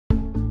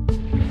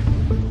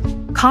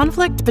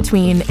Conflict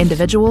between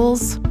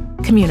individuals,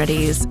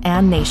 communities,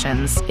 and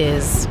nations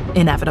is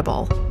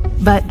inevitable.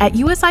 But at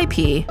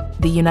USIP,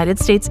 the United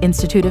States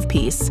Institute of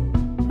Peace,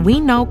 we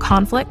know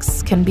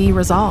conflicts can be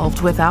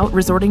resolved without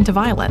resorting to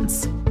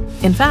violence.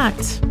 In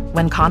fact,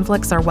 when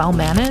conflicts are well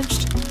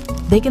managed,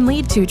 they can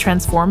lead to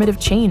transformative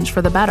change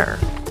for the better.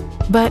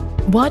 But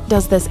what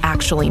does this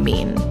actually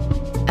mean?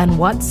 And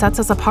what sets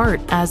us apart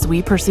as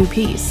we pursue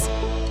peace?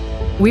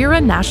 We're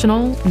a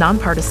national,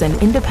 nonpartisan,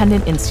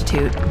 independent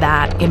institute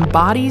that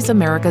embodies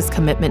America's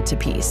commitment to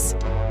peace.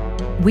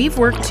 We've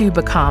worked to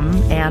become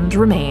and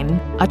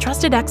remain a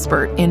trusted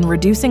expert in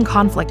reducing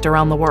conflict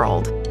around the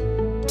world.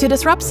 To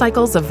disrupt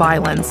cycles of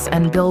violence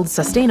and build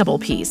sustainable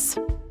peace,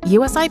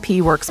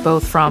 USIP works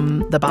both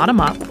from the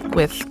bottom up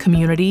with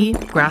community,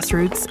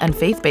 grassroots, and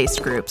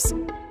faith-based groups,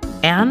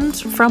 and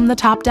from the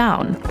top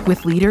down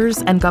with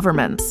leaders and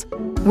governments.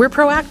 We're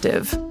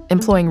proactive,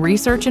 employing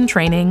research and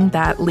training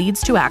that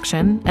leads to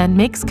action and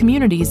makes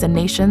communities and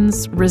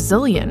nations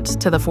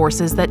resilient to the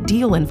forces that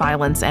deal in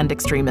violence and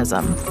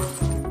extremism.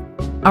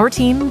 Our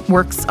team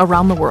works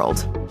around the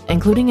world,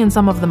 including in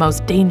some of the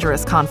most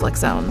dangerous conflict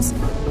zones.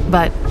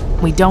 But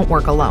we don't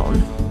work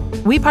alone.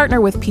 We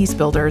partner with peace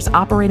builders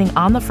operating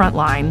on the front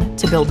line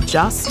to build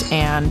just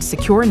and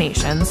secure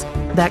nations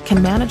that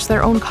can manage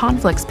their own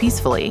conflicts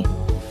peacefully.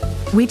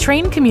 We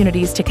train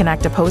communities to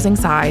connect opposing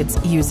sides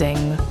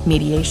using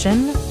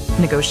mediation,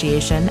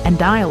 negotiation, and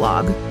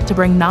dialogue to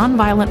bring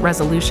nonviolent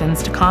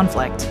resolutions to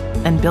conflict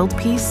and build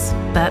peace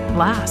that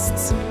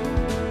lasts.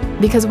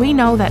 Because we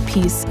know that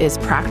peace is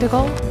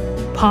practical,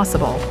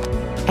 possible,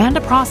 and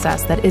a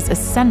process that is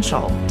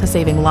essential to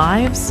saving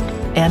lives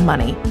and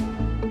money.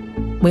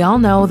 We all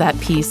know that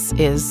peace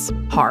is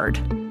hard,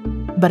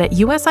 but at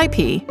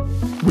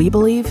USIP, we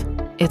believe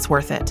it's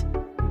worth it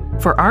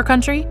for our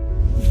country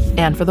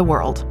and for the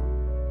world.